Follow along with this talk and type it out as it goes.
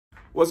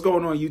What's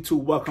going on,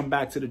 YouTube? Welcome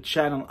back to the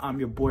channel. I'm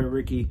your boy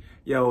Ricky.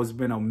 Yo, it's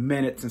been a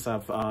minute since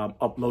I've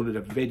uploaded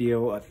a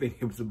video. I think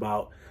it was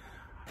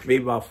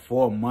maybe about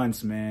 4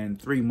 months, man,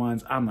 3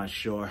 months, I'm not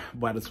sure.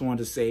 But I just wanted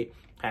to say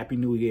Happy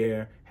New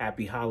Year,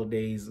 Happy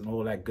Holidays, and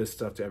all that good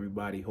stuff to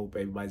everybody. Hope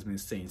everybody's been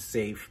staying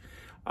safe.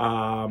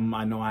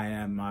 I know I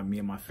am. Me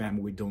and my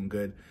family, we're doing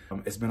good.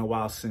 It's been a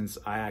while since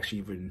I actually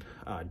even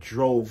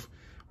drove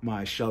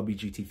my Shelby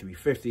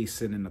Gt350,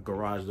 sitting in the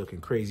garage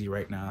looking crazy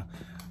right now.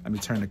 Let me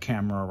turn the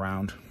camera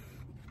around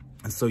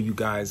and so you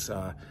guys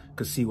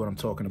could see what I'm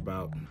talking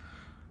about.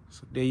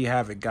 So there you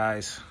have it,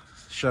 guys.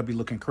 Shelby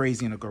looking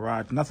crazy in the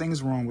garage.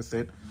 Nothing's wrong with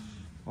it.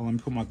 Well, let me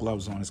put my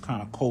gloves on. It's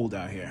kind of cold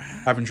out here.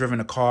 I haven't driven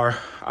a car.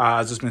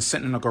 I've just been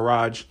sitting in the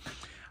garage.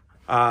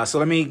 So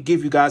let me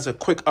give you guys a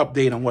quick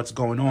update on what's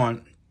going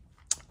on.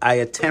 I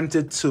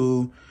attempted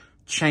to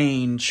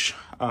change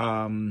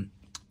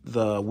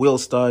the wheel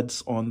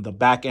studs on the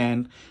back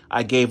end.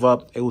 I gave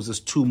up. It was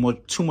just too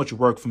much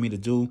work for me to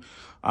do.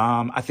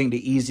 I think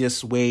the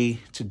easiest way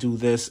to do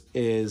this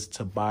is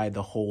to buy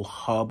the whole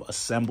hub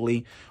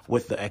assembly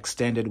with the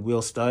extended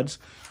wheel studs.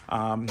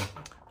 I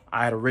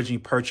had originally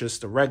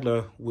purchased the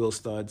regular wheel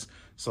studs,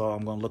 so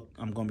I'm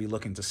gonna be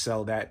looking to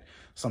sell that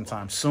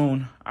sometime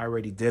soon. I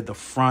already did the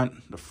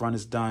front. The front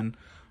is done.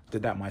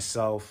 Did that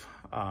myself.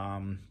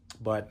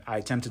 But I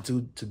attempted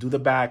to do the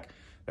back.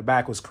 The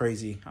back was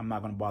crazy. I'm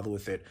not going to bother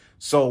with it.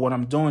 So what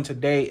I'm doing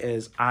today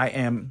is I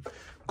am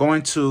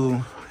going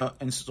to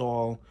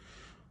install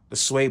the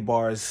sway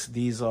bars.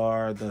 These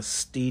are the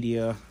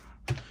Steeda.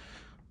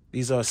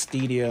 These are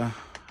Steeda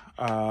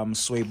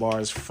sway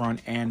bars,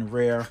 front and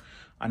rear.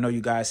 I know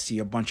you guys see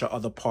a bunch of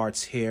other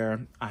parts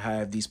here. I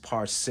have these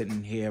parts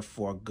sitting here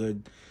for a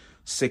good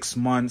 6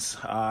 months.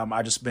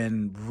 I just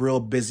been real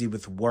busy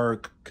with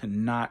work.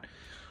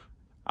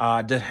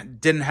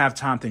 Didn't have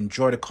time to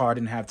enjoy the car,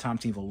 didn't have time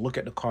to even look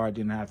at the car,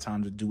 didn't have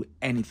time to do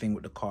anything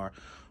with the car.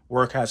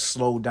 Work has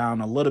slowed down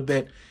a little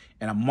bit.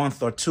 In a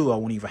month or two, I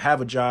won't even have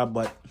a job,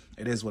 but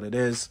it is what it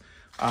is.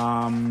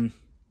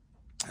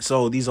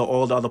 So these are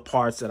all the other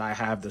parts that I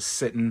have that's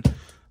sitting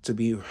to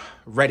be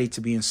ready to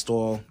be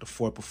installed. The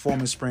 4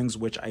 performance springs,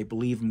 which I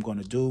believe I'm going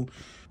to do.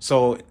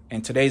 So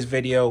in today's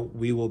video,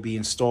 we will be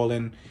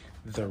installing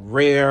the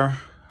rear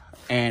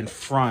and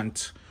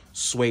front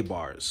sway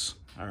bars.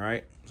 All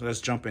right. So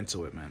let's jump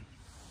into it, man.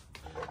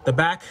 The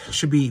back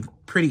should be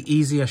pretty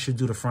easy. I should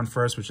do the front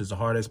first, which is the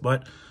hardest,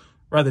 but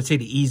rather take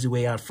the easy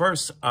way out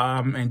first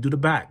and do the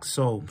back.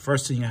 So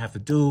first thing you have to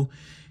do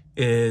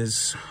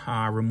is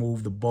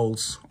remove the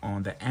bolts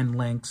on the end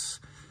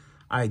links.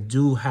 I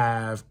do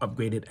have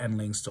upgraded end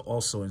links to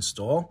also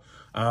install.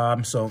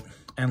 So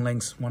end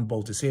links, 1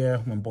 bolt is here,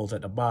 1 bolt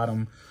at the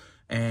bottom,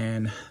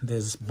 and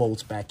there's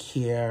bolts back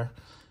here.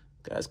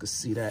 You guys can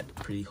see that.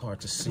 Pretty hard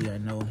to see, I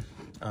know.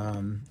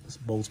 There's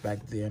bolts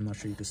back there. I'm not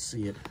sure you can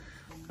see it.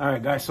 All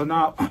right, guys. So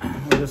now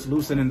we're just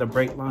loosening the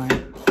brake line.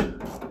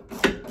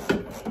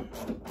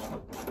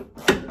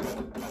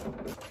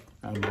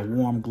 I have my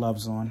warm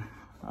gloves on.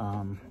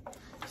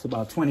 It's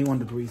about 21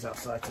 degrees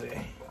outside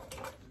today.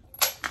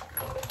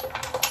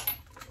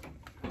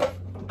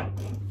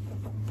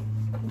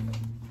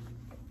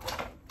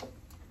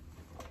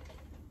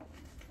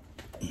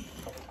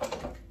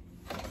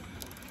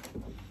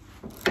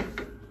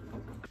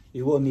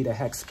 You will need a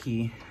hex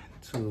key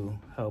to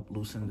help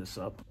loosen this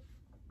up.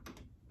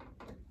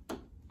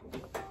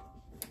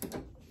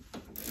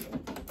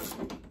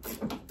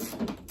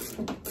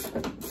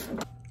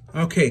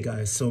 Okay,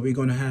 guys, so we're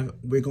going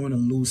to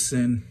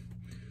loosen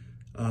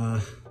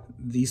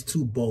these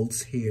 2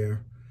 bolts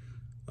here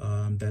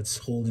that's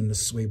holding the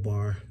sway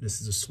bar. This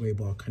is a sway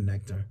bar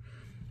connector.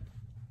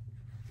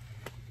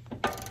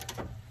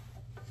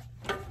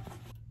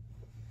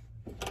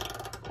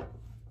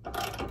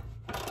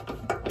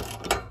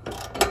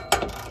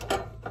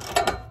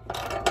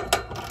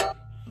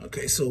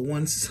 Okay, so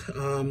once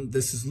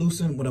this is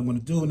loosened, what I'm going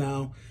to do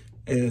now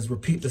is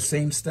repeat the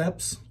same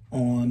steps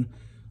on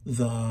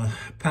the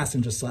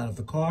passenger side of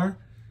the car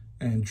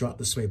and drop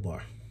the sway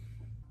bar.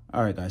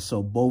 All right, guys,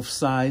 so both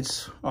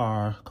sides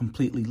are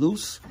completely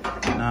loose.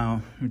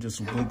 Now we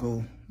just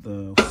wiggle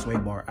the sway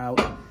bar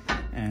out,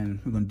 and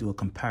we're going to do a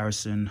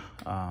comparison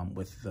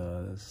with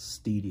the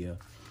Steeda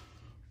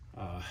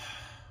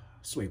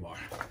sway bar.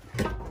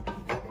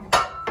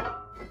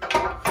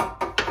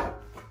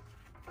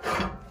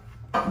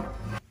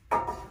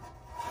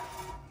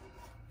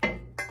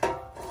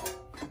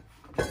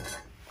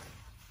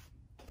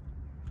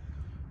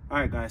 All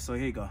right, guys, so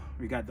here you go.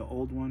 We got the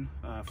old one,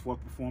 4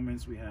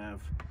 performance. We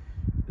have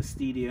the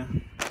Steeda.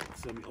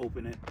 So let me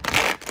open it,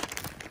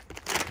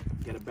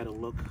 get a better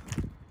look.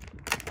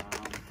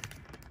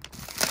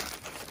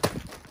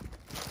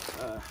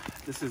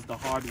 This is the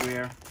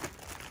hardware.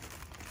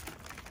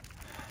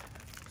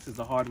 This is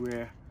the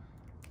hardware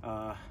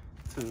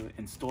to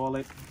install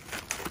it.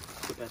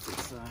 Put that to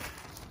the side.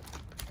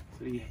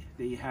 So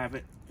there you have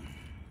it.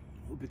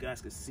 Hope you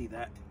guys can see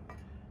that.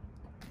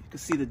 You can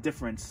see the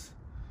difference.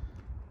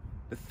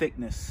 The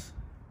thickness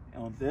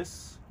on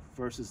this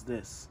versus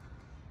this.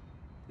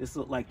 This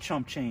look like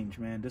chump change,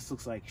 man. This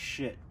looks like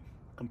shit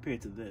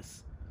compared to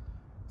this.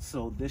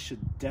 So this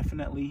should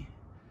definitely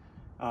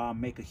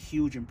make a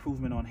huge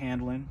improvement on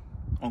handling,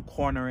 on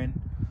cornering,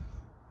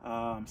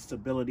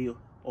 stability,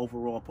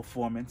 overall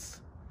performance,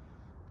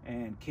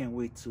 and can't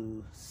wait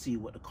to see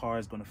what the car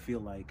is going to feel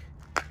like.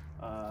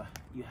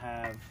 You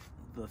have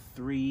the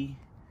 3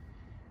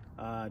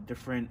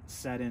 different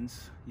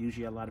settings.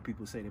 Usually a lot of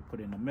people say they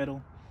put it in the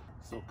middle,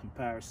 so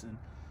comparison,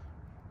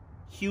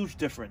 huge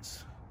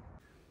difference.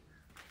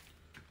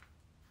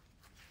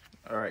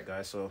 All right,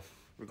 guys, so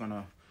we're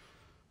gonna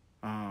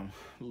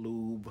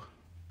lube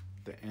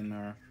the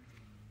inner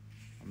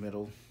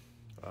middle,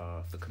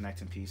 the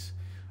connecting piece.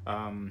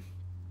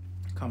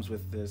 Comes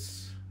with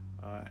this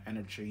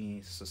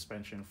energy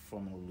suspension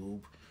formula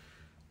lube.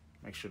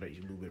 Make sure that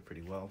you lube it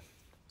pretty well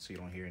so you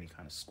don't hear any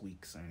kind of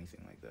squeaks or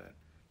anything like that.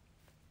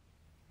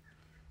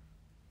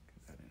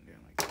 Get that in there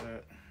like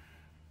that.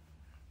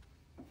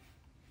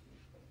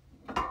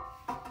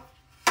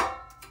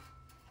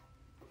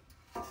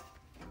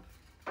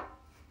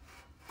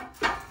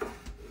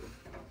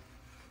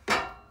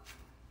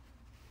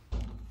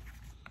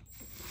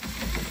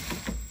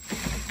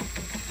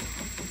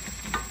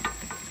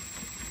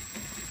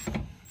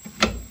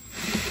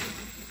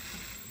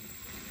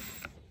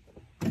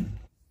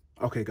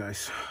 Okay,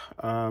 guys,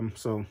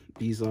 so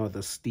these are the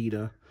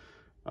Steeda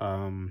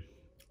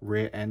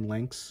rear end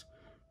links.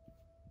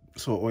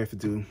 So all you have to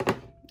do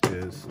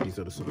is, these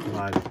are the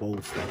supply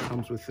bolts that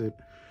comes with it.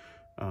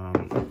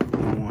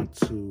 You want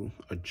to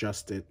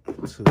adjust it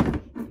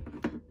to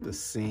the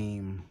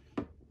same,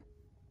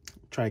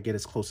 try to get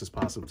as close as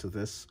possible to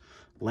this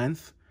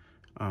length.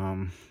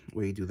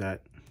 Where you do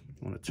that,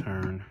 you want to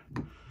turn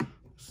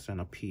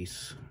center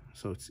piece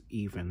so it's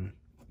even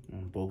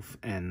on both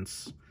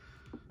ends.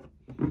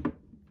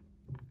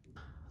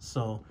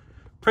 So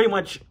pretty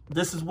much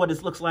this is what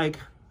it looks like.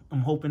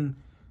 I'm hoping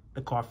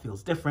the car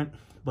feels different,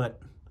 but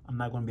I'm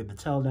not going to be able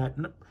to tell that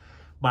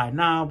by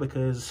now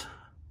because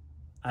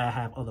I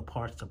have other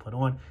parts to put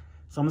on.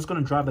 So I'm just going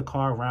to drive the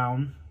car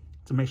around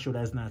to make sure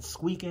that it's not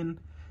squeaking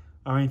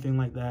or anything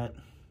like that.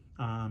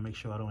 Make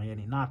sure I don't hear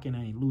any knocking,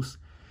 any loose,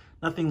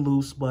 nothing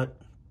loose, but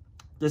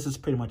this is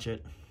pretty much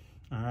it.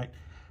 All right.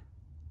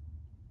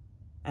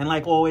 And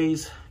like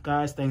always,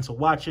 guys, thanks for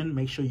watching.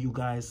 Make sure you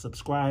guys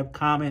subscribe,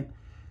 comment,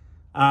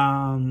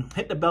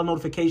 hit the bell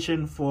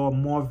notification for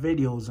more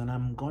videos. And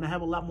I'm going to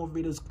have a lot more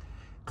videos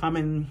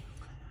coming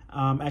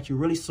at you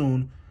really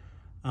soon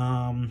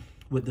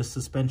with the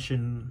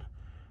suspension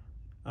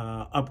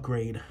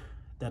upgrade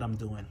that I'm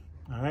doing.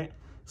 All right.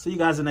 See you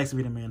guys in the next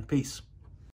video, man. Peace.